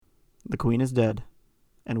The Queen is dead,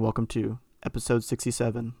 and welcome to episode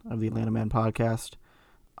 67 of the Atlanta Man Podcast.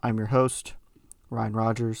 I'm your host, Ryan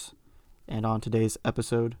Rogers, and on today's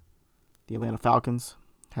episode, the Atlanta Falcons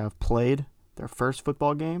have played their first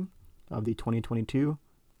football game of the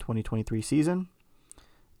 2022-2023 season,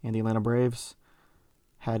 and the Atlanta Braves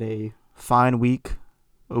had a fine week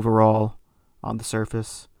overall on the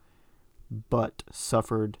surface, but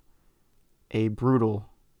suffered a brutal,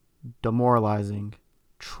 demoralizing,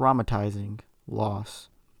 traumatizing loss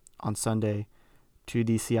on Sunday to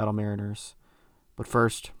the Seattle Mariners. But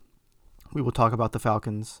first, we will talk about the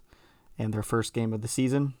Falcons and their first game of the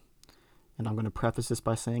season. And I'm going to preface this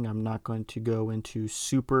by saying I'm not going to go into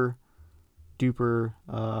super duper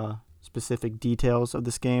specific details of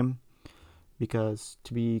this game because,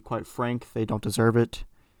 to be quite frank, they don't deserve it.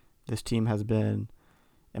 This team has been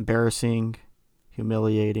embarrassing,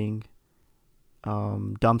 humiliating,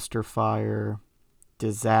 dumpster fire,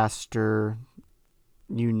 disaster,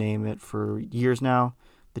 you name it, for years now.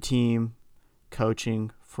 The team, coaching,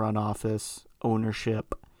 front office,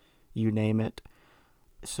 ownership, you name it.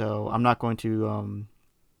 So I'm not going to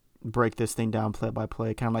break this thing down play by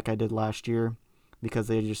play, kind of like I did last year, because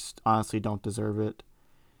they just honestly don't deserve it.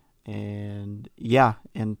 And yeah,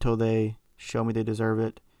 until they show me they deserve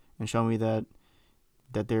it and show me that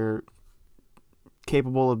they're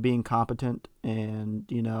capable of being competent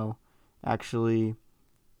and, actually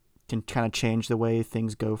can kind of change the way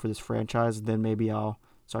things go for this franchise, then maybe I'll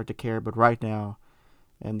start to care. But right now,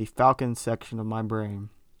 in the Falcons section of my brain,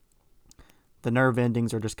 the nerve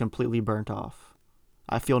endings are just completely burnt off.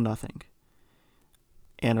 I feel nothing.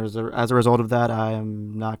 And as a result of that, I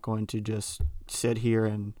am not going to just sit here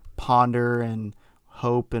and ponder and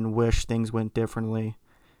hope and wish things went differently.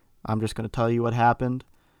 I'm just going to tell you what happened.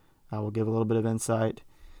 I will give a little bit of insight,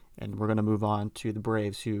 and we're going to move on to the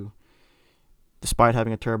Braves, who, despite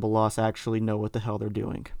having a terrible loss, actually know what the hell they're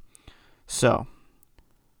doing. So,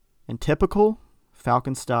 in typical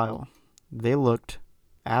Falcon style, they looked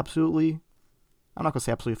absolutely, I'm not going to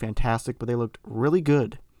say absolutely fantastic, but they looked really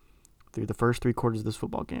good through the first three quarters of this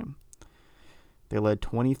football game. They led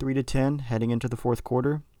 23-10 heading into the fourth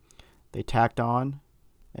quarter. They tacked on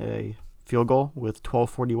a field goal with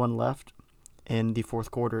 12:41 left in the fourth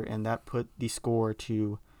quarter, and that put the score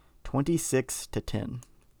to 26-10.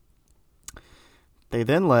 They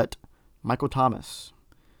then let Michael Thomas,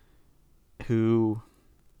 who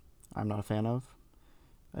I'm not a fan of,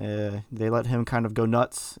 they let him kind of go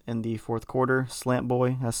nuts in the fourth quarter, slant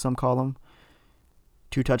boy, as some call him.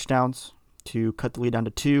 2 touchdowns to cut the lead down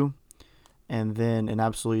to 2, and then an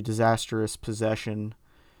absolutely disastrous possession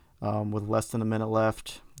with less than a minute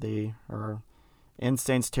left. They are in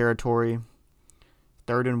Saints territory,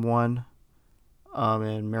 3rd and 1,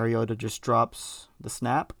 and Mariota just drops the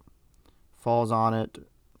snap, falls on it,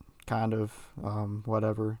 kind of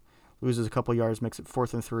whatever, loses a couple yards, makes it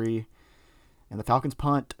 4th and 3, and the Falcons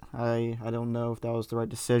punt. I don't know if that was the right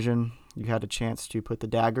decision. You had a chance to put the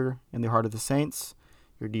dagger in the heart of the Saints.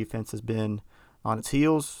 Your defense has been on its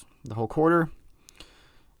heels the whole quarter,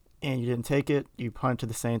 and you didn't take it. You punt to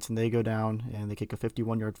the Saints, and they go down, and they kick a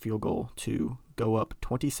 51-yard field goal to go up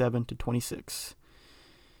 27-26.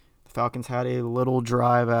 The Falcons had a little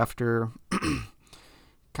drive after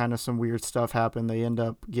kind of some weird stuff happened. They end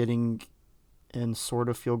up getting in sort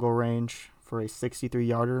of field goal range for a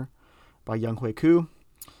 63-yarder by Younghoe Koo,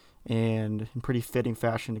 and in pretty fitting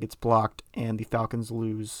fashion, it gets blocked, and the Falcons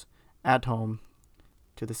lose at home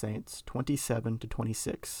to the Saints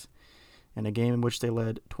 27-26 in a game in which they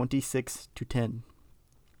led 26-10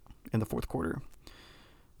 in the fourth quarter.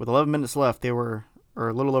 With 11 minutes left, or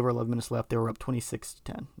a little over 11 minutes left, they were up 26-10,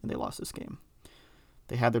 and they lost this game.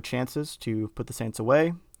 They had their chances to put the Saints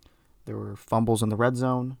away. There were fumbles in the red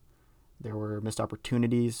zone. There were missed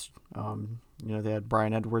opportunities. They had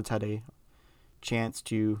Brian Edwards had a chance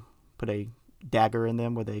to put a dagger in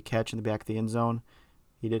them with a catch in the back of the end zone.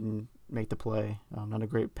 He didn't make the play. Not a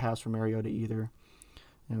great pass from Mariota either.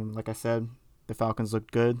 And like I said, the Falcons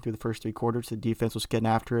looked good through the first three quarters. The defense was getting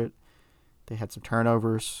after it. They had some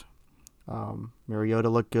turnovers. Mariota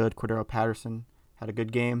looked good. Cordero Patterson had a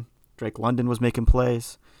good game. Drake London was making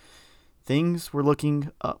plays. Things were looking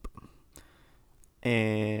up.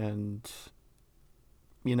 And,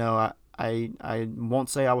 I won't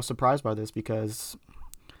say I was surprised by this because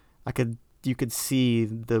you could see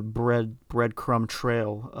the breadcrumb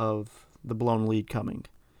trail of the blown lead coming.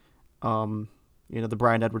 The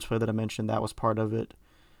Brian Edwards play that I mentioned, that was part of it.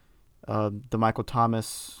 The Michael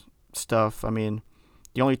Thomas stuff, the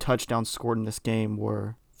only touchdowns scored in this game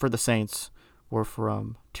were, for the Saints, were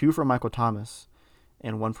two from Michael Thomas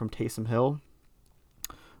and one from Taysom Hill,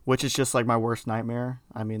 which is just like my worst nightmare.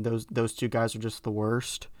 I mean, those two guys are just the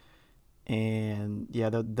worst. And yeah,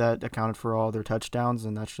 that accounted for all their touchdowns,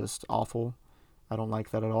 and that's just awful. I don't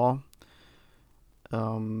like that at all.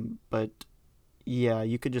 But yeah,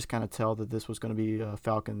 you could just kind of tell that this was going to be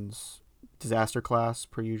Falcons disaster class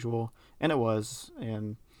per usual, and it was.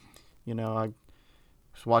 And I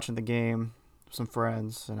was watching the game with some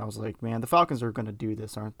friends, and I was like, man, the Falcons are going to do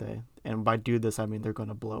this, aren't they? And by do this, I mean they're going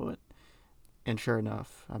to blow it. And sure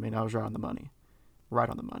enough, I mean, I was right on the money. Right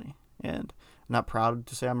on the money. And I'm not proud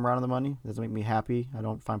to say I'm right on the money. It doesn't make me happy. I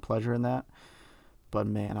don't find pleasure in that. But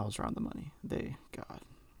man, I was right on the money.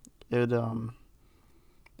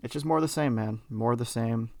 It's just more of the same, man. More of the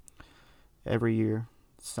same every year.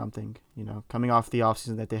 Something, coming off the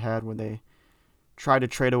offseason that they had when they tried to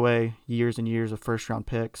trade away years and years of first-round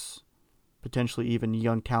picks, potentially even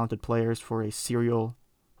young, talented players for a serial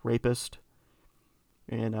rapist,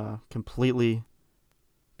 and completely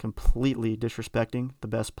disrespecting the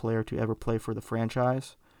best player to ever play for the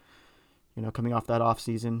franchise. Coming off that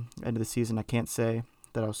offseason, end of the season, I can't say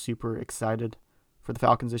that I was super excited for the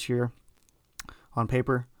Falcons this year. On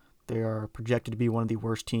paper, they are projected to be one of the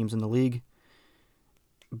worst teams in the league.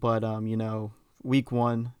 But, week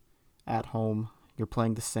one at home, you're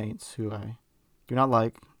playing the Saints, who I do not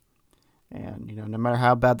like. And, no matter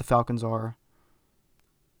how bad the Falcons are,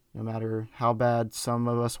 no matter how bad some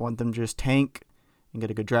of us want them to just tank and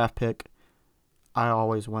get a good draft pick, I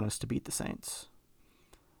always want us to beat the Saints.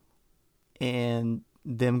 And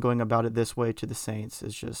them going about it this way to the Saints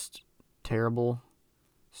is just terrible.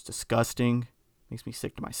 It's disgusting. Makes me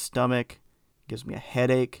sick to my stomach. Gives me a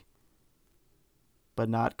headache. But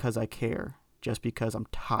not because I care. Just because I'm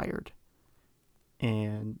tired.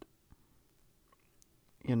 And,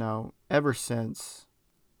 ever since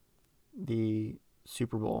the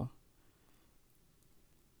Super Bowl,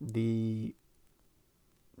 the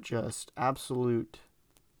just absolute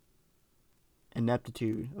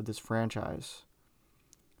ineptitude of this franchise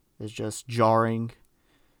is just jarring.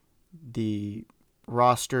 The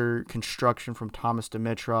roster construction from Thomas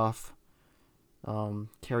Dimitroff,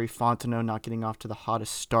 Terry Fontenot not getting off to the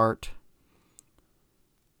hottest start,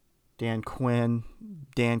 Dan Quinning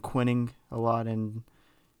a lot and,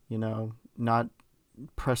 not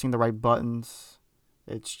pressing the right buttons.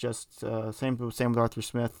 It's just same with Arthur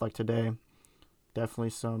Smith like today. Definitely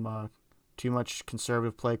some too much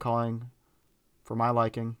conservative play calling for my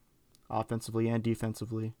liking, offensively and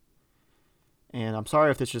defensively. And I'm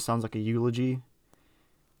sorry if this just sounds like a eulogy,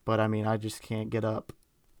 but I mean, I just can't get up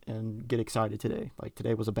and get excited today. Like,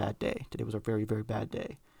 today was a bad day. Today was a very, very bad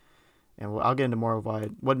day. And I'll get into more of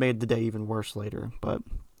what made the day even worse later. But,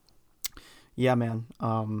 yeah, man.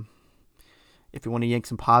 If you want to yank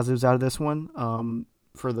some positives out of this one,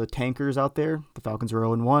 for the tankers out there, the Falcons are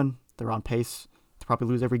 0-1. They're on pace to probably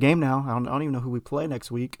lose every game now. I don't even know who we play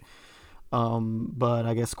next week. But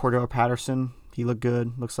I guess Cordero Patterson, he looked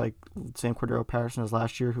good. Looks like the same Cordero Patterson as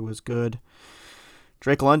last year, who was good.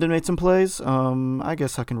 Drake London made some plays. I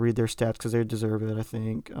guess I can read their stats because they deserve it, I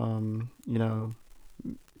think.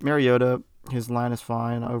 Mariota, his line is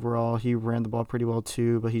fine. Overall, he ran the ball pretty well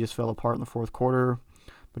too, but he just fell apart in the fourth quarter.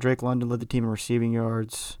 But Drake London led the team in receiving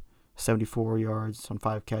yards, 74 yards on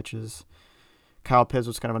 5 catches. Kyle Pitts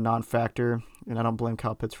was kind of a non-factor, and I don't blame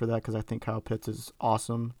Kyle Pitts for that because I think Kyle Pitts is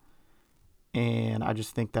awesome. And I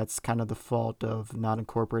just think that's kind of the fault of not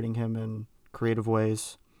incorporating him in creative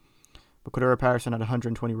ways. But Cordero Patterson had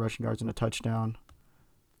 120 rushing yards and a touchdown.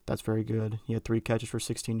 That's very good. He had 3 catches for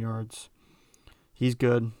 16 yards. He's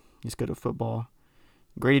good. He's good at football.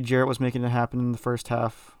 Grady Jarrett was making it happen in the first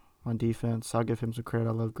half on defense. I'll give him some credit.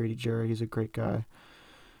 I love Grady Jarrett. He's a great guy.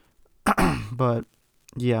 But,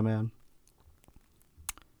 yeah, man.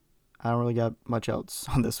 I don't really got much else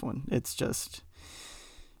on this one. It's just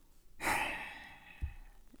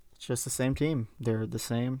the same team. They're the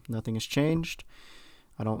same. Nothing has changed.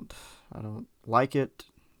 I don't like it.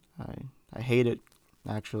 I hate it,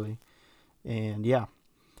 actually. And yeah,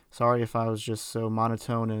 sorry if I was just so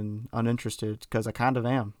monotone and uninterested, because I kind of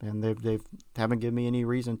am. And they haven't given me any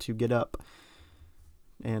reason to get up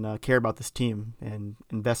and care about this team and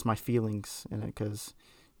invest my feelings in it. Because,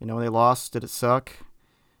 when they lost, did it suck?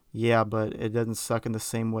 Yeah, but it doesn't suck in the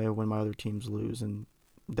same way when my other teams lose in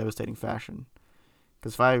devastating fashion.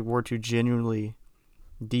 Because if I were to genuinely,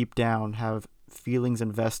 deep down, have feelings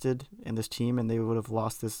invested in this team and they would have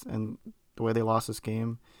lost this, and the way they lost this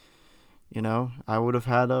game, I would have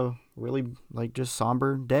had a really, just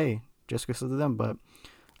somber day just because of them. But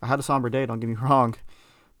I had a somber day, don't get me wrong,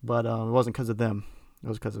 but it wasn't because of them. It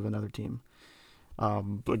was because of another team.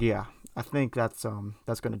 But yeah, I think that's going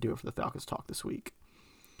to do it for the Falcons talk this week.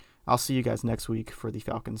 I'll see you guys next week for the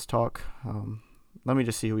Falcons talk. Let me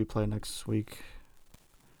just see who we play next week.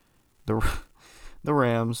 The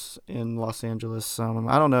Rams in Los Angeles. I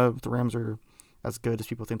don't know if the Rams are as good as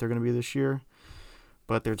people think they're going to be this year,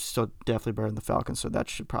 but they're still definitely better than the Falcons, so that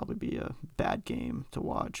should probably be a bad game to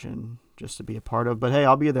watch and just to be a part of. But hey,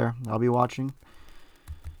 I'll be there. I'll be watching,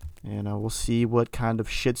 and we'll see what kind of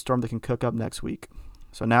shitstorm they can cook up next week.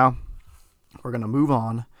 So now we're going to move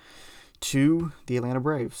on to the Atlanta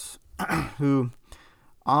Braves, who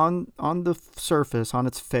on the surface, on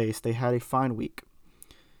its face, they had a fine week.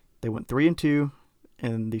 They went 3-2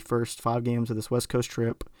 in the first 5 games of this West Coast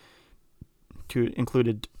trip.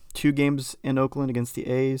 Included 2 games in Oakland against the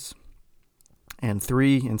A's and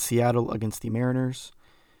 3 in Seattle against the Mariners.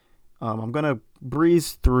 I'm going to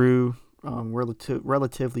breeze through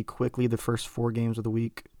relatively quickly the first 4 games of the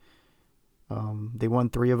week. They won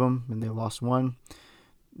 3 of them and they lost 1.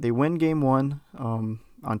 They win game 1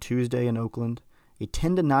 on Tuesday in Oakland, a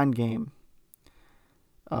 10-9 game.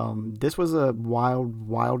 This was a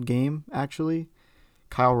wild game, actually.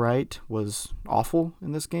 Kyle Wright was awful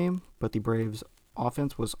in this game, but the Braves'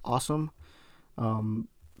 offense was awesome.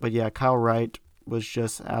 But yeah, Kyle Wright was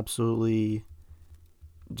just absolutely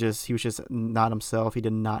he was just not himself. He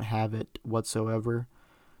did not have it whatsoever.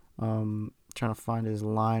 Trying to find his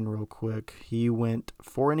line real quick. He went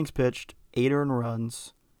 4 innings pitched, 8 earned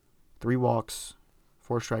runs, 3 walks,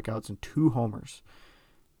 4 strikeouts, and 2 homers.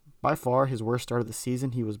 By far his worst start of the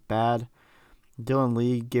season. He was bad. Dylan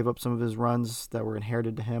Lee gave up some of his runs that were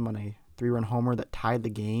inherited to him on a 3-run homer that tied the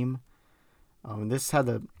game. This had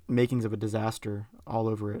the makings of a disaster all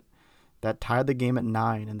over it. That tied the game at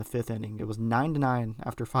 9 in the 5th inning. It was 9-9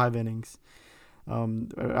 after 5 innings.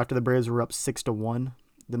 After the Braves were up 6-1,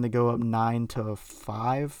 then they go up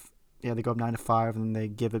 9-5. Yeah, they go up 9-5, and then they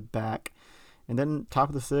give it back. And then top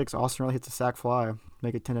of the 6th, Austin Riley hits a sac fly,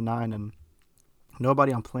 make it 10-9, and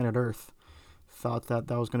nobody on planet Earth thought that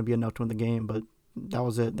was going to be enough to win the game, but that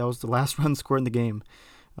was it. That was the last run scored in the game.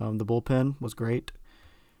 The bullpen was great.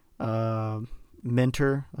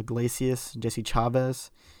 Mentor, Iglesias, Jesse Chavez,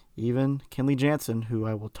 even Kenley Jansen, who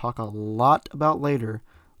I will talk a lot about later,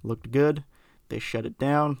 looked good. They shut it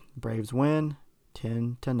down. Braves win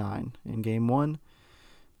 10-9 in game 1.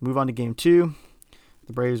 Move on to game 2.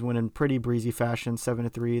 The Braves win in pretty breezy fashion,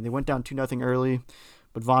 7-3. They went down 2-0 early,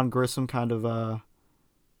 but Vaughn Grissom kind of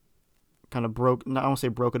broke, I won't say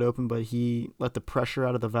broke it open, but he let the pressure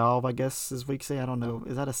out of the valve, I guess is what you say. I don't know.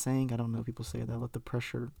 Is that a saying? I don't know. People say that, let the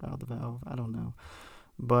pressure out of the valve. I don't know.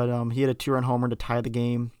 But he had a 2-run homer to tie the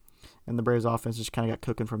game, and the Braves offense just kind of got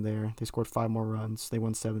cooking from there. They scored 5 more runs. They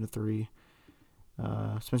won 7-3.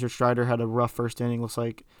 Spencer Strider had a rough first inning.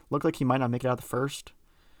 Looked like he might not make it out of the first,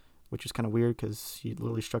 which is kind of weird because he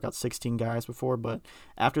literally struck out 16 guys before. But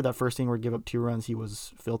after that first inning where he gave up 2 runs, he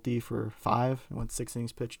was filthy for 5. He went 6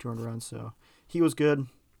 innings pitched, 200 runs. So he was good.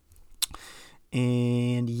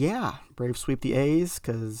 And yeah, Braves sweep the A's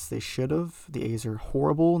because they should have. The A's are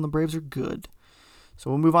horrible and the Braves are good.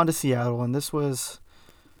 So we'll move on to Seattle. And this was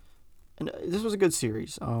a good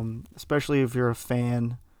series, especially if you're a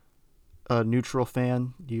fan, a neutral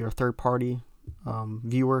fan, you're a third party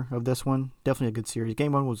viewer of this one. Definitely a good series.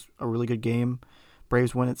 Game 1 was a really good game.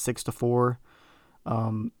 Braves win it 6-4.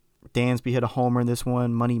 Dansby hit a homer in this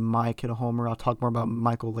one. Money Mike hit a homer. I'll talk more about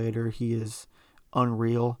Michael later. He is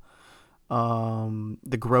unreal.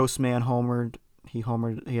 The Grossman homered. He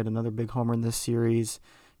had another big homer in this series.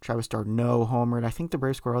 Travis d'Arnaud homered. I think the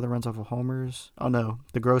Braves scored other runs off of homers. Oh no,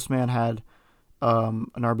 the Grossman had an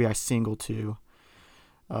RBI single too.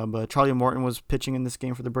 But Charlie Morton was pitching in this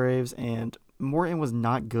game for the Braves, and Morton was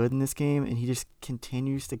not good in this game, and he just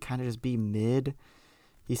continues to kind of just be mid.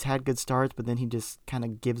 He's had good starts, but then he just kind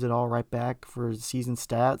of gives it all right back for his season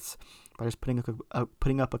stats by just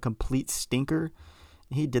putting up a complete stinker.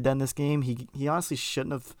 And he did that in this game. He honestly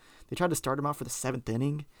shouldn't have. They tried to start him out for the 7th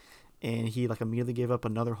inning, and he immediately gave up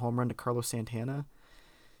another home run to Carlos Santana.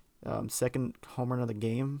 Second home run of the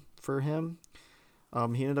game for him.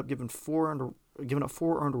 He ended up giving up 4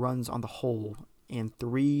 earned runs on the whole and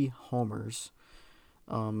 3 homers.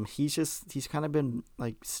 He's kind of been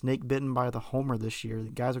snake bitten by the homer this year. The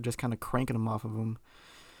guys are just kind of cranking him off of him.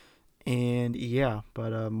 And yeah,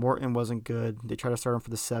 but Morton wasn't good. They tried to start him for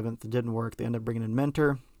the 7th. It didn't work. They ended up bringing in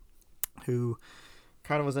Mentor, who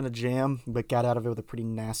kind of was in a jam, but got out of it with a pretty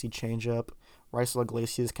nasty changeup. Raisel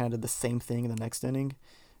Iglesias kind of did the same thing in the next inning.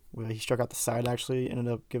 Well, he struck out the side, actually, ended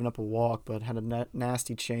up giving up a walk, but had a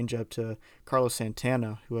nasty changeup to Carlos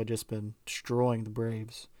Santana, who had just been destroying the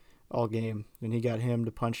Braves all game. And he got him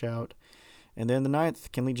to punch out. And then the 9th,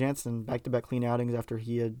 Kenley Jansen, back-to-back clean outings after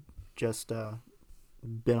he had just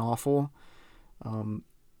been awful.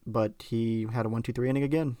 but he had a 1-2-3 inning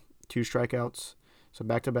again, 2 strikeouts. So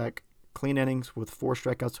back-to-back clean innings with 4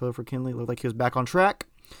 strikeouts total for Kenley. Looked like he was back on track.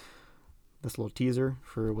 That's a little teaser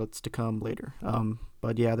for what's to come later.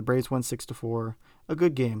 But yeah, the Braves won 6-4. A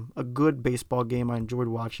good game, a good baseball game. I enjoyed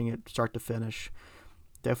watching it start to finish.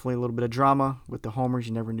 Definitely a little bit of drama with the homers.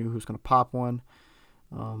 You never knew who was going to pop one.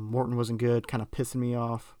 Morton wasn't good, kind of pissing me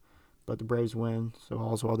off. But the Braves win, so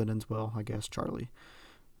all's well that ends well, I guess, Charlie.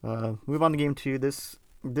 Move on to game 2. This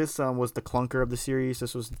was the clunker of the series.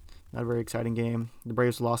 This was not a very exciting game. The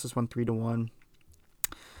Braves lost this one 3-1.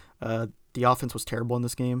 The offense was terrible in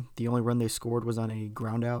this game. The only run they scored was on a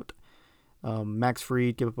ground out. Max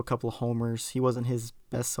Fried gave up a couple of homers. He wasn't his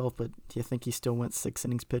best self, but I think he still went 6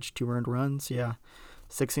 innings pitched, 2 earned runs. Yeah,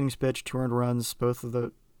 6 innings pitched, 2 earned runs. Both of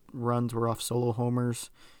the runs were off solo homers.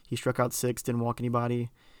 He struck out 6, didn't walk anybody.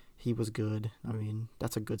 He was good. I mean,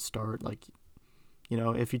 that's a good start. Like, you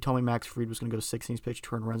know, if you told me Max Fried was going to go 6 innings pitched,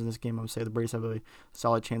 2 earned runs in this game, I would say the Braves have a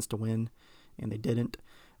solid chance to win, and they didn't.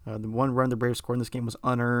 The one run the Braves scored in this game was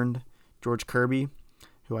unearned. George Kirby,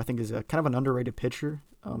 who I think is kind of an underrated pitcher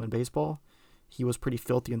in baseball, he was pretty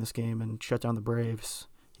filthy in this game and shut down the Braves.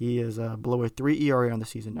 He is below a 3 ERA on the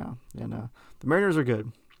season now, and the Mariners are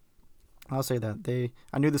good. I'll say that.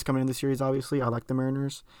 I knew this coming in the series, obviously. I like the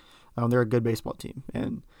Mariners. They're a good baseball team,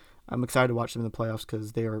 and I'm excited to watch them in the playoffs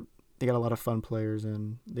because they got a lot of fun players,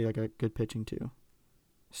 and they got good pitching too.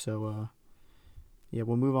 So, yeah,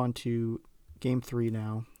 we'll move on to Game 3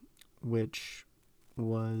 now, which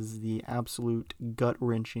was the absolute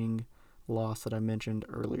gut-wrenching loss that I mentioned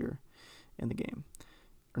earlier in the game.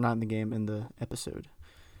 Or not in the game, in the episode.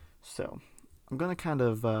 So, I'm going to kind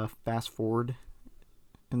of fast forward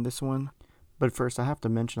in this one. But first, I have to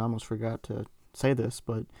mention, I almost forgot to say this,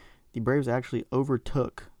 but the Braves actually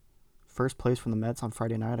overtook first place from the Mets on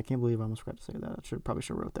Friday night. I can't believe I almost forgot to say that. I probably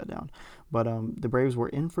should have wrote that down. But the Braves were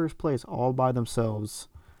in first place all by themselves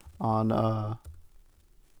on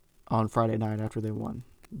Friday night after they won.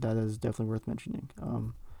 That is definitely worth mentioning.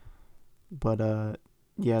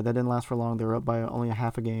 Yeah, that didn't last for long. They were up by only a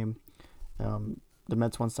half a game. The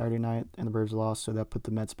Mets won Saturday night, and the Braves lost, so that put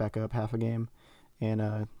the Mets back up half a game.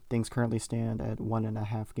 And things currently stand at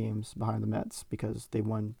 1.5 games behind the Mets because they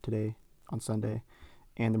won today on Sunday,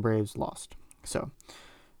 and the Braves lost. So,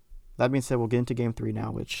 that being said, we'll get into Game 3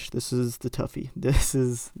 now, which this is the toughie. This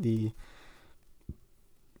is the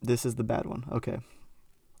bad one. Okay.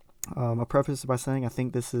 I'll preface it by saying I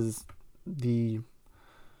think this is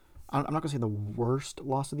I'm not going to say the worst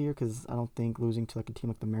loss of the year because I don't think losing to like a team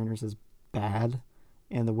like the Mariners is bad.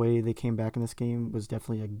 And the way they came back in this game was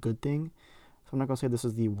definitely a good thing. So I'm not going to say this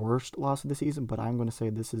is the worst loss of the season, but I'm going to say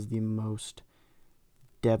this is the most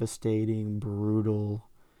devastating, brutal,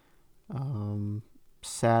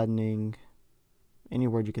 saddening, any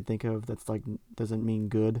word you can think of that's like doesn't mean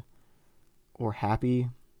good or happy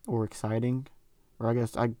or exciting. Or I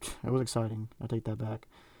guess it was exciting. I take that back.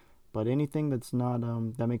 But anything that's not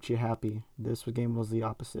that makes you happy, this game was the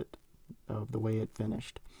opposite of the way it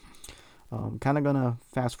finished. Kind of gonna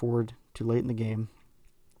fast forward to late in the game.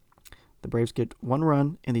 The Braves get 1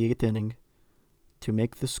 run in the 8th inning to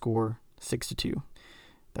make the score 6-2.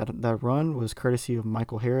 That run was courtesy of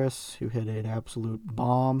Michael Harris, who hit an absolute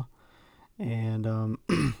bomb and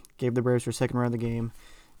gave the Braves their second run of the game.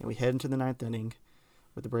 And we head into the 9th inning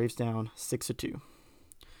with the Braves down 6-2.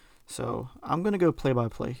 So I'm gonna go play by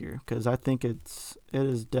play here because I think it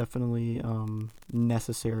is definitely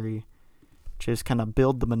necessary to just kind of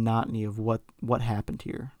build the monotony of what happened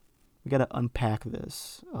here. We got to unpack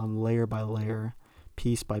this layer by layer,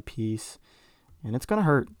 piece by piece, and it's gonna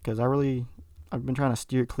hurt because I've been trying to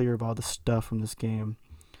steer clear of all the stuff from this game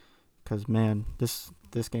because man, this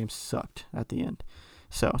game sucked at the end.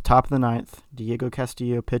 So top of the 9th, Diego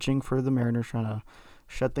Castillo pitching for the Mariners, trying to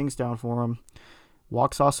shut things down for him.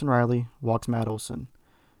 Walks Austin Riley, walks Matt Olson,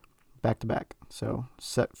 back to back. So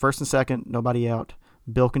first and second, nobody out.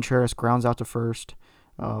 Bill Contreras grounds out to first,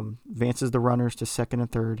 advances the runners to second and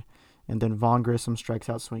third, and then Vaughn Grissom strikes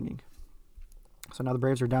out swinging. So now the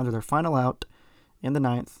Braves are down to their final out in the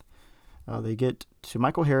 9th. They get to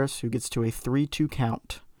Michael Harris, who gets to a 3-2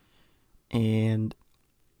 count, and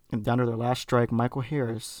down to their last strike, Michael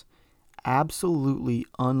Harris absolutely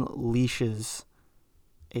unleashes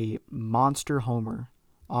a monster homer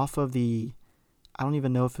off of I don't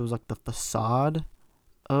even know if it was like the facade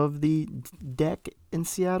of the deck in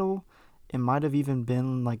Seattle. It might have even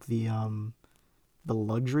been like the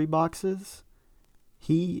luxury boxes.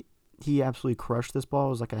 He absolutely crushed this ball.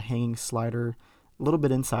 It was like a hanging slider, a little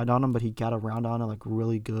bit inside on him, but he got around on it like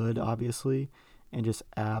really good, obviously, and just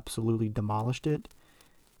absolutely demolished it.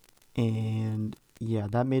 And yeah,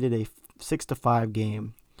 that made it a 6-5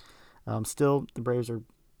 game. Still, the Braves are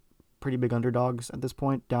pretty big underdogs at this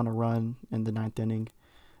point, down a run in the ninth inning.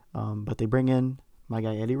 But they bring in my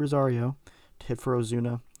guy Eddie Rosario to hit for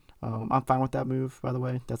Ozuna. I'm fine with that move, by the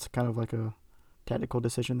way. That's kind of like a technical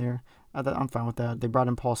decision there. I'm fine with that. They brought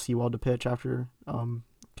in Paul Sewald to pitch after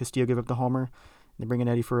Castillo gave up the homer. They bring in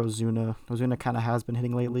Eddie for Ozuna. Ozuna kind of has been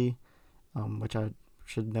hitting lately, which I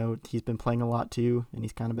should note. He's been playing a lot too, and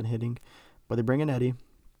he's kind of been hitting. But they bring in Eddie,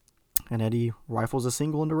 and Eddie rifles a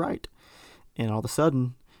single into right. And all of a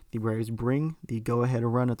sudden, the Braves bring the go-ahead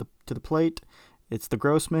run to the plate. It's the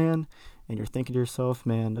gross man, and you're thinking to yourself,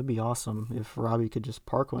 man, that'd be awesome if Robbie could just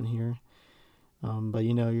park one here. But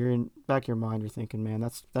you're in back of your mind, you're thinking, man,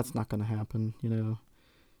 that's not gonna happen.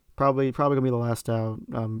 Probably gonna be the last out.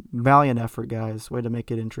 Valiant effort, guys. Way to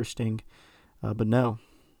make it interesting. But no,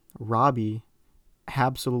 Robbie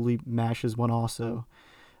absolutely mashes one also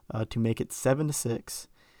to make it 7-6,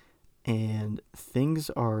 and things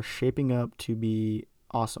are shaping up to be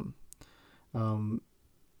awesome.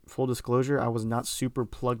 Full disclosure, I was not super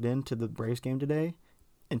plugged into the Braves game today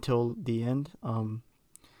until the end.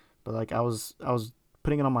 But like I was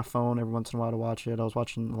putting it on my phone every once in a while to watch it. I was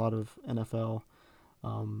watching a lot of NFL.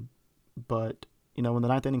 But when the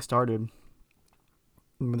ninth inning started,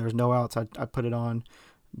 when there was no outs, I put it on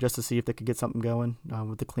just to see if they could get something going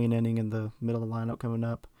with the clean inning and the middle of the lineup coming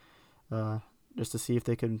up, just to see if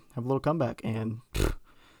they could have a little comeback. And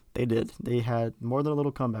they did. They had more than a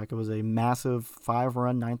little comeback. It was a massive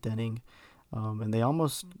 5-run ninth inning, and they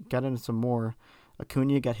almost got into some more.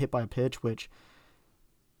 Acuna got hit by a pitch, which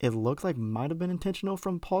it looked like might have been intentional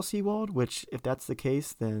from Paul Sewald, which if that's the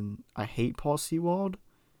case, then I hate Paul Sewald.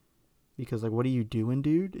 Because, like, what are you doing,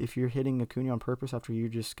 dude? If you're hitting Acuna on purpose after you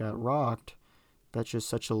just got rocked, that's just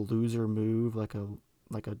such a loser move, like an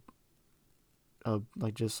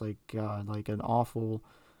awful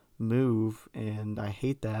move, and I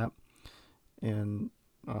hate that. And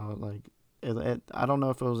I don't know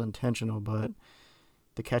if it was intentional, but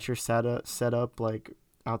the catcher set up like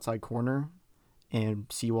outside corner, and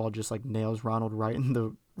Sewald just like nails Ronald right in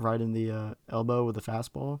the elbow with the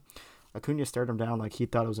fastball. Acuna stared him down like he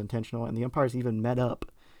thought it was intentional, and the umpires even met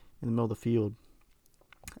up in the middle of the field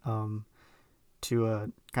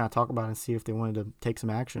to kind of talk about it and see if they wanted to take some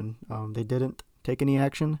action. They didn't take any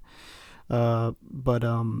action, but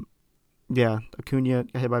Acuna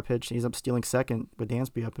got hit by a pitch. He's up stealing second with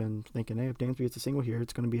Dansby up and thinking, hey, if Dansby gets a single here,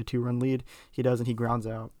 it's going to be a 2-run lead. He doesn't. He grounds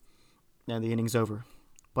out, and the inning's over.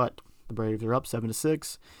 But the Braves are up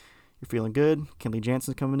 7-6. You're feeling good. Kenley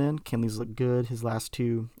Jansen's coming in. Kenley's looked good his last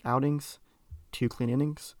 2 outings, 2 clean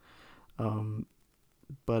innings.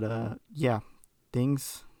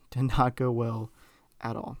 Things did not go well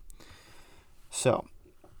at all. So,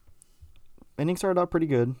 inning started out pretty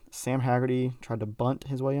good. Sam Haggerty tried to bunt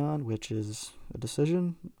his way on, which is a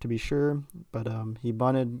decision, to be sure. But he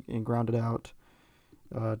bunted and grounded out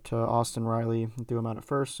to Austin Riley and threw him out at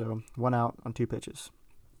first. So, 1 out on 2 pitches.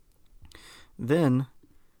 Then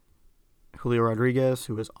Julio Rodriguez,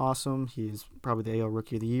 who is awesome, he's probably the AL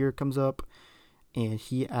Rookie of the Year, comes up, and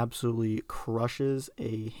he absolutely crushes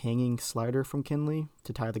a hanging slider from Kenley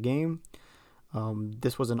to tie the game.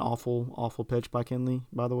 This was an awful pitch by Kenley,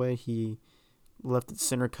 by the way. He left it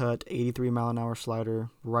center cut, 83-mile-an-hour slider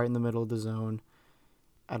right in the middle of the zone.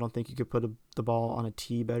 I don't think you could put the ball on a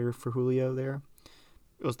tee better for Julio there.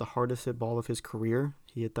 It was the hardest hit ball of his career.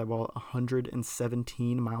 He hit that ball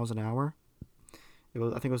 117 miles an hour. I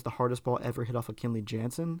think it was the hardest ball ever hit off of Kenley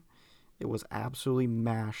Jansen. It was absolutely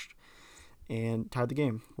mashed and tied the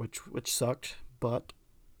game, which sucked. But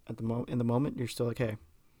in the moment, you're still like, hey,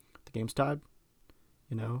 the game's tied.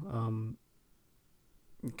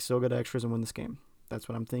 Still get extras and win this game. That's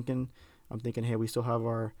what I'm thinking. I'm thinking, hey, we still have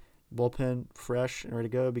our bullpen fresh and ready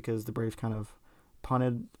to go because the Braves kind of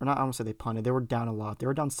punted, or not. I don't say they punted. They were down a lot. They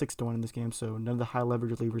were down 6-1 in this game, so none of the high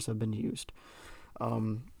leverage relievers have been used.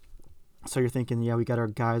 So you're thinking, yeah, we got our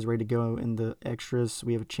guys ready to go in the extras.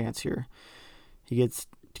 We have a chance here.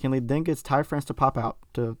 Kenley then gets Ty France to pop out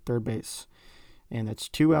to third base. And that's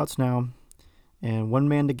 2 outs now. And 1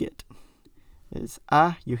 man to get is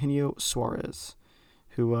Eugenio Suarez,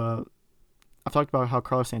 who I've talked about how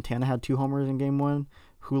Carlos Santana had 2 homers in game 1.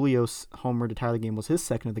 Julio's homer to tie the game was his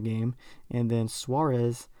second of the game. And then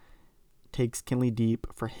Suarez takes Kenley deep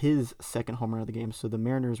for his second homer of the game. So the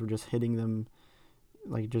Mariners were just hitting them,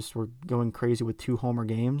 we're going crazy with 2 homer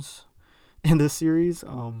games in this series.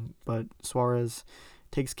 But Suarez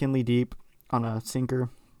takes Kenley deep on a sinker.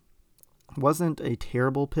 Wasn't a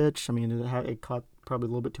terrible pitch. I mean, it caught probably a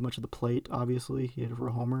little bit too much of the plate, obviously. He hit it for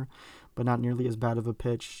a homer, but not nearly as bad of a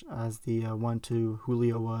pitch as the one to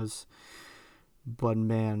Julio was. But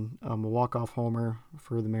man, a walk-off homer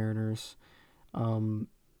for the Mariners. Um,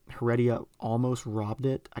 Heredia almost robbed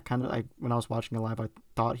it. When I was watching it live, I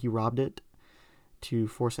thought he robbed it to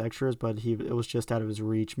force extras, but it was just out of his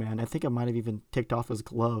reach, man. I think it might have even ticked off his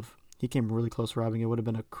glove. He came really close to robbing it. Would have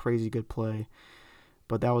been a crazy good play,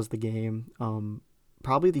 but that was the game.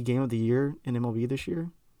 Probably the game of the year in MLB this year,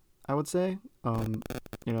 I would say. From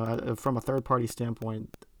a third party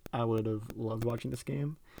standpoint, I would have loved watching this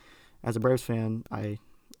game. As a Braves fan, I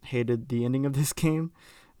hated the ending of this game,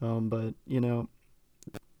 but it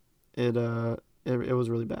was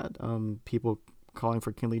really bad. People calling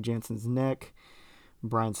for Kenley Jansen's neck,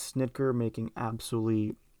 Brian Snitker making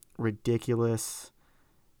absolutely ridiculous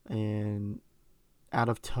and out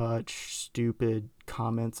of touch, stupid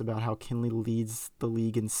comments about how Kenley leads the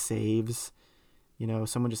league in saves.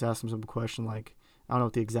 Someone just asked him some question like, I don't know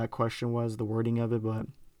what the exact question was, the wording of it, but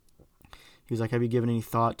he was like, have you given any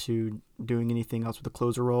thought to doing anything else with the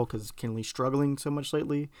closer role because Kenley's struggling so much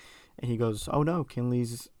lately? And he goes, oh no,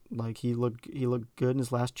 Kenley's like he looked good in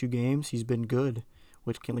his last 2 games. He's been good,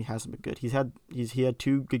 which Kenley hasn't been good. He had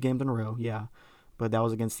 2 good games in a row, yeah, but that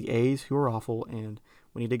was against the A's, who were awful, and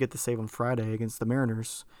when he did get the save on Friday against the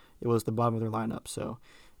Mariners, it was the bottom of their lineup. So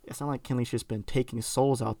it's not like Kenley's just been taking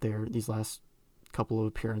souls out there these last couple of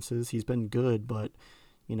appearances. He's been good, but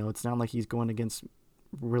it's not like he's going against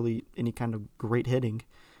really any kind of great hitting.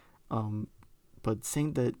 But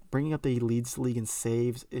saying that, bringing up that he leads the league in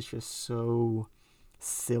saves is just so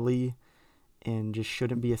silly and just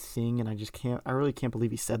shouldn't be a thing. And I really can't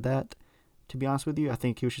believe he said that, to be honest with you. I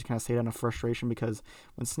think he was just kind of saying it out of frustration because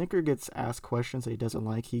when Snitker gets asked questions that he doesn't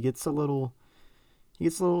like, he gets a little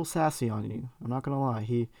sassy on you. I'm not gonna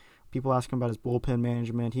lie. People ask him about his bullpen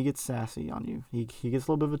management. He gets sassy on you. He gets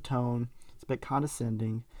a little bit of a tone. It's a bit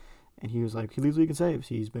condescending. And he was like, he leads the league in saves.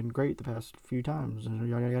 He's been great the past few times. And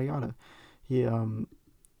yada yada yada.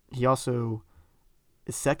 He also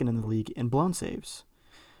is second in the league in blown saves.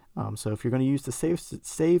 So if you're going to use the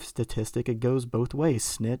save statistic, it goes both ways,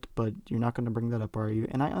 Snit. But you're not going to bring that up, are you?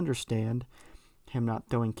 And I understand him not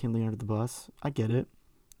throwing Kenley under the bus. I get it.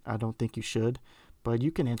 I don't think you should. But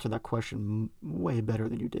you can answer that question way better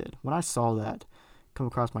than you did. When I saw that come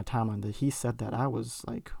across my timeline that he said that, I was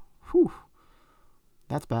like, whew,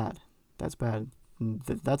 that's bad. That's bad.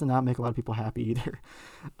 That does not make a lot of people happy either.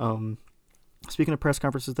 Speaking of press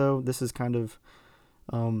conferences, though, this is kind of,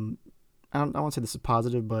 I won't say this is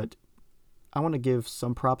positive, but I want to give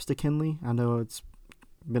some props to Kenley. I know it's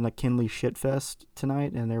been a Kenley shitfest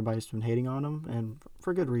tonight, and everybody's been hating on him, and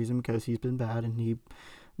for good reason, because he's been bad, and he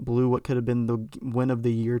blew what could have been the win of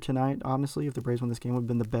the year tonight, honestly. If the Braves won this game, it would have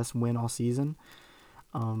been the best win all season.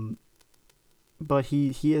 But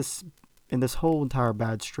he is, in this whole entire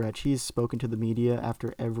bad stretch, he's spoken to the media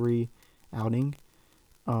after every outing,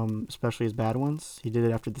 especially his bad ones. He did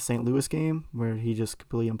it after the St. Louis game, where he just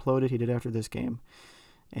completely imploded. He did it after this game.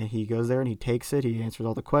 And he goes there and he takes it. He answers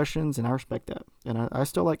all the questions, and I respect that. And I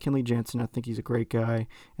still like Kenley Jansen. I think he's a great guy,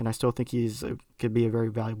 and I still think could be a very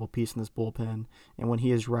valuable piece in this bullpen. And when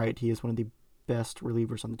he is right, he is one of the best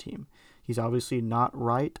relievers on the team. He's obviously not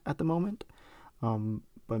right at the moment,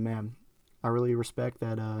 but man, I really respect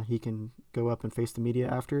that he can go up and face the media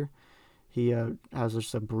after he has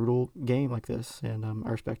just a brutal game like this, and I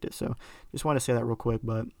respect it. So just want to say that real quick.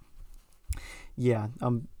 But yeah,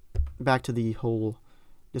 back to the whole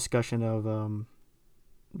discussion of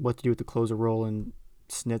what to do with the closer role, and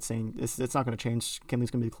Snit saying it's not going to change. Kenley's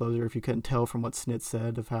going to be the closer. If you couldn't tell from what Snit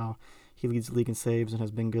said of how he leads the league in saves and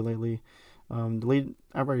has been good lately. The lead,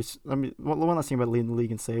 one last thing about leading the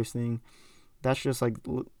league in saves thing. That's just like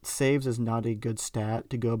saves is not a good stat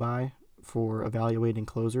to go by for evaluating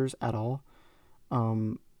closers at all.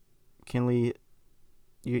 Kenley,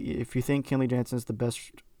 if you think Kenley Jansen is the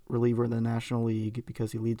best reliever in the National League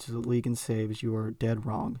because he leads the league in saves, you are dead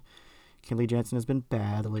wrong. Kenley Jansen has been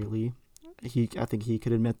bad lately. I think he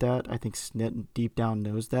could admit that. I think Snit deep down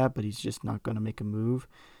knows that, but he's just not going to make a move.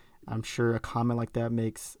 I'm sure a comment like that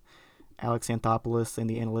makes Alex Anthopoulos and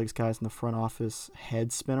the analytics guys in the front office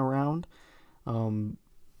head spin around.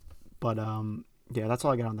 Yeah, that's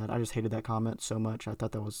all I got on that. I just hated that comment so much. I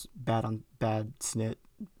thought that was bad Snit,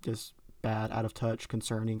 just bad, out of touch,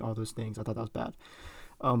 concerning, all those things. I thought that was bad.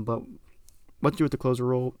 But what to do with the closer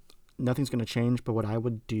role? Nothing's going to change. But what I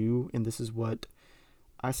would do, and this is what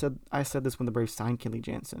I said this when the Braves signed Kenley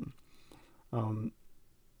Jansen.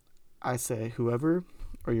 I say whoever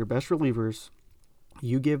are your best relievers,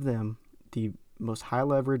 you give them the most high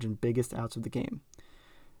leverage and biggest outs of the game.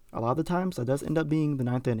 A lot of the times, that does end up being the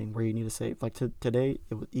ninth inning where you need to save. Like today,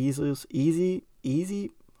 it was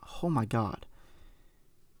easy. Oh my God.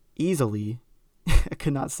 Easily I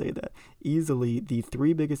could not say that. Easily, the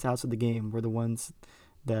three biggest outs of the game were the ones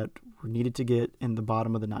that were needed to get in the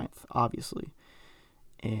bottom of the ninth, obviously.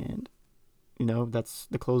 And, that's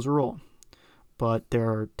the closer role. But there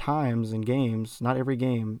are times in games, not every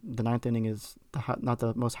game, the ninth inning is not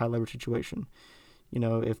the most high leverage situation.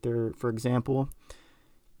 If they're, for example,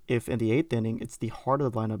 if in the eighth inning it's the heart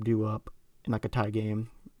of the lineup due up in like a tie game,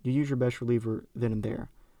 you use your best reliever then and there.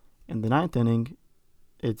 In the ninth inning,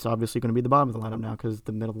 it's obviously going to be the bottom of the lineup now because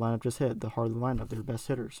the middle of the lineup just hit, the heart of the lineup, their best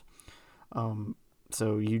hitters.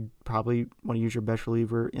 So you probably want to use your best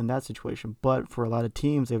reliever in that situation. But for a lot of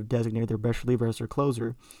teams, they've designated their best reliever as their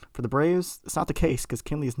closer. For the Braves, it's not the case because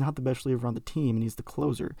Kenley is not the best reliever on the team, and he's the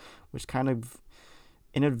closer, which kind of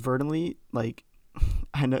inadvertently,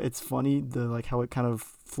 I know it's funny how it kind of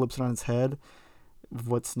flips it on its head of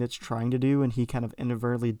what Snit's trying to do, and he kind of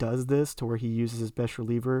inadvertently does this to where he uses his best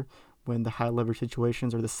reliever when the high leverage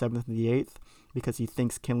situations are the 7th and the 8th because he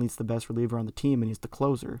thinks Kenley's the best reliever on the team and he's the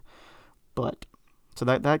closer. But so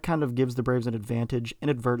that kind of gives the Braves an advantage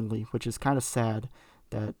inadvertently, which is kind of sad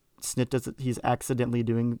that Snit doesn't. He's accidentally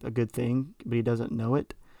doing a good thing, but he doesn't know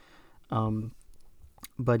it.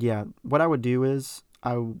 But yeah, what I would do is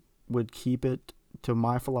I would keep it to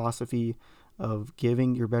my philosophy of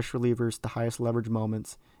giving your best relievers the highest leverage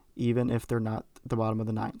moments, even if they're not at the bottom of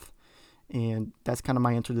the ninth. And that's kind of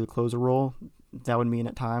my answer to the closer role. That would mean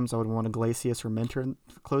at times I would want Iglesias or Minter in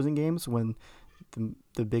closing games when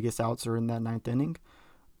the biggest outs are in that ninth inning,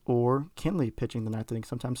 or Kenley pitching the ninth inning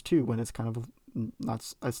sometimes too when it's kind of not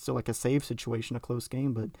still like a save situation, a close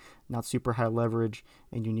game, but not super high leverage,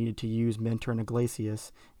 and you needed to use Minter and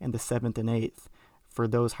Iglesias in the 7th and 8th for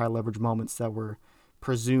those high leverage moments that were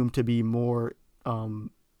presumed to be more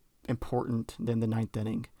important than the ninth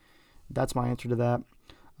inning. That's my answer to that.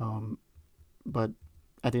 But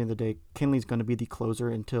at the end of the day, Kenley's going to be the closer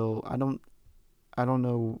until I don't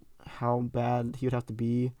know how bad he would have to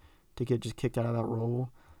be to get just kicked out of that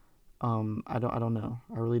role. I don't know.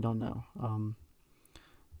 I really don't know.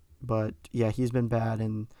 But yeah, he's been bad,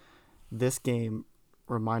 and this game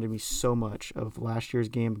reminded me so much of last year's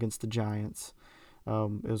game against the Giants.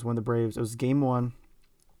 It was when the Braves. It was Game 1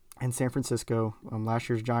 in San Francisco. Last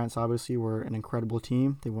year's Giants obviously were an incredible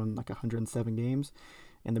team. They won 107 games,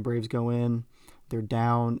 and the Braves go in. They're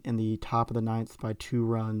down in the top of the ninth by 2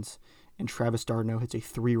 runs, and Travis d'Arnaud hits a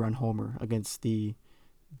 3-run homer against the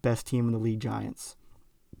best team in the league, Giants,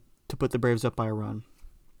 to put the Braves up by a run.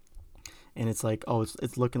 And it's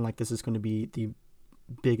it's looking like this is going to be the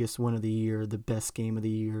biggest win of the year, the best game of the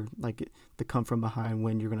year, the come from behind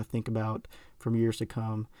win you're going to think about from years to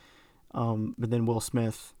come. But then Will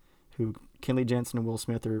Smith, Kenley Jansen and Will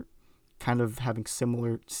Smith are kind of having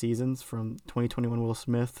similar seasons from 2021 Will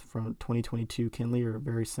Smith, from 2022 Kenley are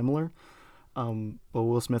very similar. But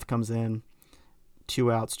Will Smith comes in,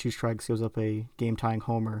 2 outs, 2 strikes, gives up a game-tying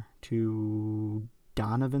homer to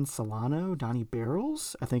Donnie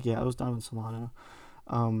Barrels? I think, yeah, it was Donovan Solano.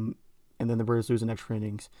 And then the Braves lose in extra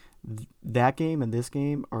innings. That game and this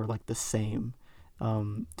game are the same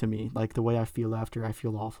to me. The way I feel after, I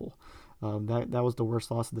feel awful. That was the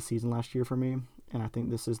worst loss of the season last year for me, and I think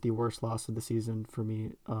this is the worst loss of the season for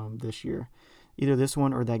me this year. Either this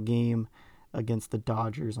one or that game against the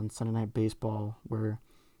Dodgers on Sunday Night Baseball where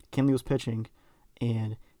Kenley was pitching,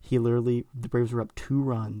 and the Braves were up 2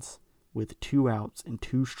 runs with 2 outs and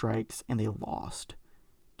 2 strikes, and they lost.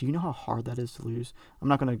 Do you know how hard that is to lose? I'm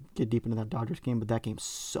not going to get deep into that Dodgers game, but that game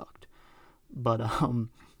sucked. But,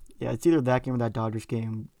 yeah, it's either that game or that Dodgers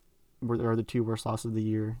game are the 2 worst losses of the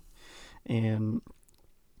year. And,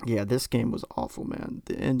 yeah, this game was awful, man.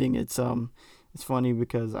 The ending, it's funny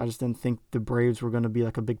because I just didn't think the Braves were going to be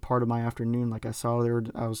a big part of my afternoon. I saw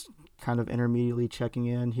I was kind of intermediately checking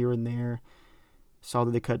in here and there. Saw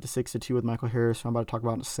that they cut to 6-2 with Michael Harris, who I'm about to talk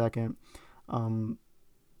about in a second.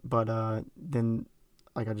 But then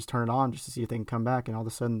I just turn it on just to see if they can come back, and all of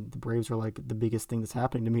a sudden the Braves are the biggest thing that's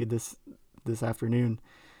happening to me this afternoon,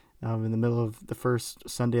 in the middle of the first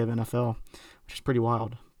Sunday of NFL, which is pretty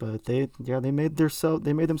wild. But they made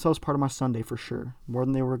themselves part of my Sunday for sure, more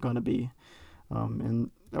than they were gonna be.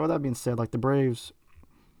 And with that being said, the Braves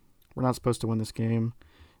were not supposed to win this game.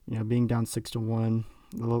 Being down 6-1.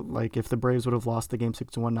 If the Braves would have lost the game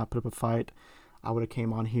 6-1, not put up a fight, I would have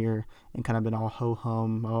came on here and kind of been all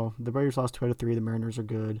ho-hum. Oh, the Braves lost 2 out of 3. The Mariners are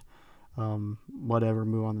good. Whatever,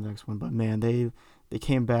 move on to the next one. But man, they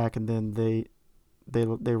came back, and then they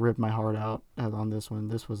ripped my heart out on this one.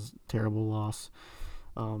 This was a terrible loss.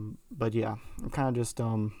 But yeah, I'm kind of just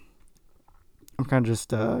going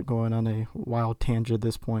on a wild tangent at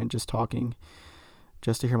this point, just talking,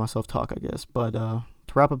 just to hear myself talk, I guess. But to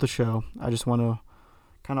wrap up the show, I just want to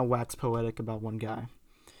kind of wax poetic about one guy.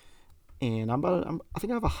 And I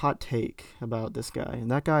think I have a hot take about this guy, and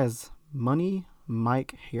that guy is Money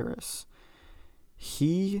Mike Harris.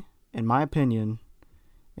 He, in my opinion,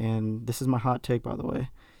 and this is my hot take, by the way,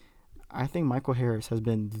 I think Michael Harris has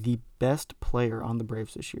been the best player on the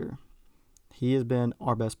Braves this year. He has been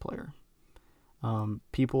our best player.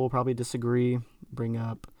 People will probably disagree, bring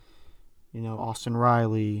up, Austin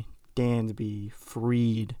Riley, Dansby,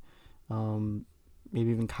 Fried, maybe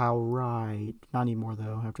even Kyle Wright. Not anymore,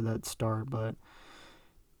 though, after that start. But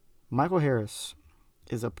Michael Harris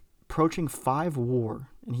is approaching 5 WAR,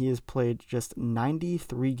 and he has played just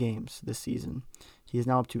 93 games this season. He is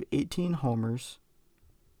now up to 18 homers.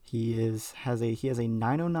 He has a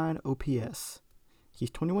 909 OPS. He's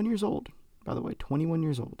 21 years old, by the way, 21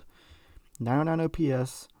 years old. 909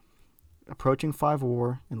 OPS, approaching 5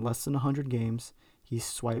 WAR in less than 100 games. He's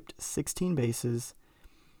swiped 16 bases.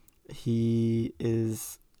 He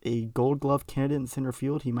is a Gold Glove candidate in center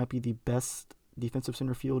field. He might be the best defensive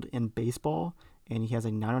center field in baseball, and he has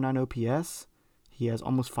a 909 OPS. He has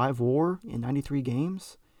almost 5 WAR in 93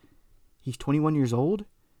 games. He's 21 years old.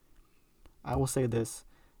 I will say this.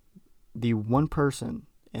 The one person,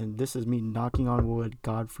 and this is me knocking on wood,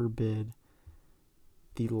 God forbid,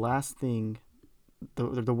 the last thing,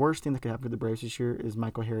 the worst thing that could happen to the Braves this year is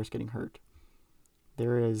Michael Harris getting hurt.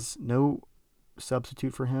 There is no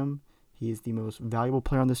substitute for him. He is the most valuable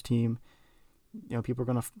player on this team. People are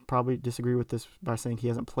going to probably disagree with this by saying he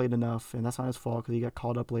hasn't played enough, and that's not his fault because he got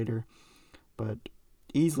called up later. But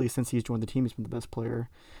easily, since he's joined the team, he's been the best player.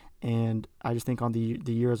 And I just think on the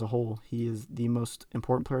year as a whole, he is the most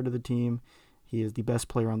important player to the team. He is the best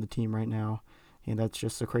player on the team right now, and that's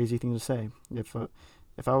just a crazy thing to say.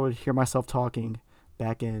 If I would hear myself talking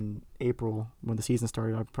back in April when the season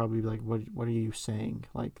started, I'd probably be like, "What are you saying?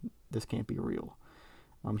 Like, this can't be real."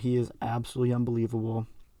 He is absolutely unbelievable.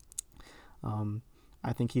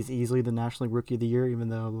 I think he's easily the National League Rookie of the Year, even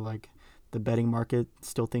though the betting market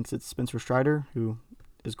still thinks it's Spencer Strider, who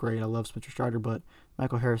is great. I love Spencer Strider, but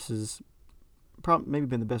Michael Harris has maybe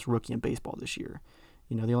been the best rookie in baseball this year.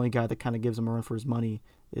 The only guy that kind of gives him a run for his money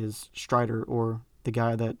is Strider, or the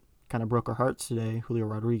guy that kind of broke our hearts today, Julio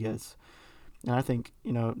Rodriguez. And I think,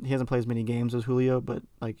 he hasn't played as many games as Julio, but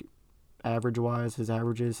average-wise, his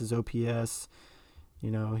averages, his OPS,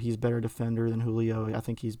 he's a better defender than Julio. I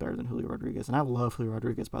think he's better than Julio Rodriguez. And I love Julio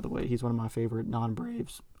Rodriguez, by the way. He's one of my favorite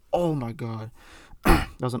non-Braves. Oh, my God. That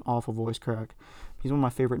was an awful voice crack. He's one of my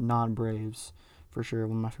favorite non-Braves, for sure.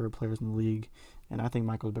 One of my favorite players in the league. And I think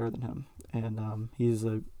Michael's better than him. And he's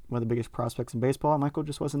one of the biggest prospects in baseball. Michael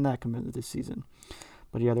just wasn't that committed this season.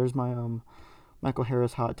 But, yeah, there's my Michael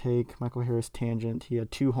Harris hot take, Michael Harris tangent. He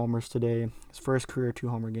had 2 homers today. His first career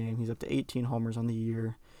 2-homer game. He's up to 18 homers on the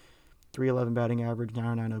year. 311 batting average,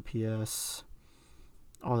 909 OPS,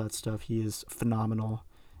 all that stuff. He is phenomenal,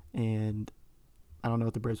 and I don't know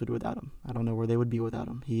what the Braves would do without him. I don't know where they would be without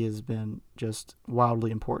him. He has been just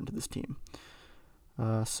wildly important to this team.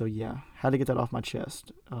 So yeah, had to get that off my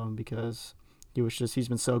chest because he's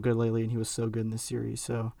been so good lately, and he was so good in this series.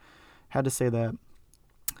 So had to say that,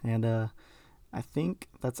 and I think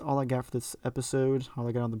that's all I got for this episode. All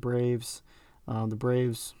I got on the Braves. The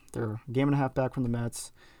Braves, they're a game and a half back from the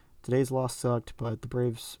Mets. Today's loss sucked, but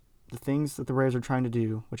the things that the Braves are trying to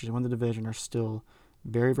do, which is win the division, are still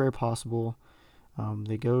very, very possible.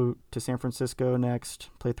 They go to San Francisco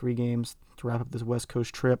next, play 3 games to wrap up this West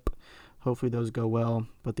Coast trip. Hopefully those go well.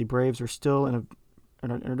 But the Braves are still in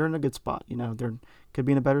a good spot. They could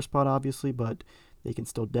be in a better spot, obviously, but they can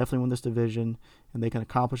still definitely win this division, and they can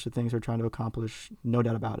accomplish the things they're trying to accomplish, no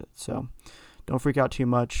doubt about it. So don't freak out too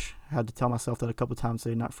much. I had to tell myself that a couple times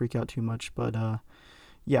today, not freak out too much, but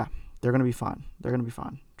yeah, they're going to be fine. They're going to be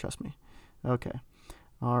fine. Trust me. Okay.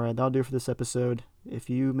 All right, that'll do it for this episode.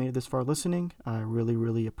 If you made it this far listening, I really,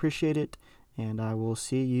 really appreciate it, and I will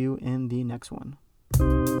see you in the next one.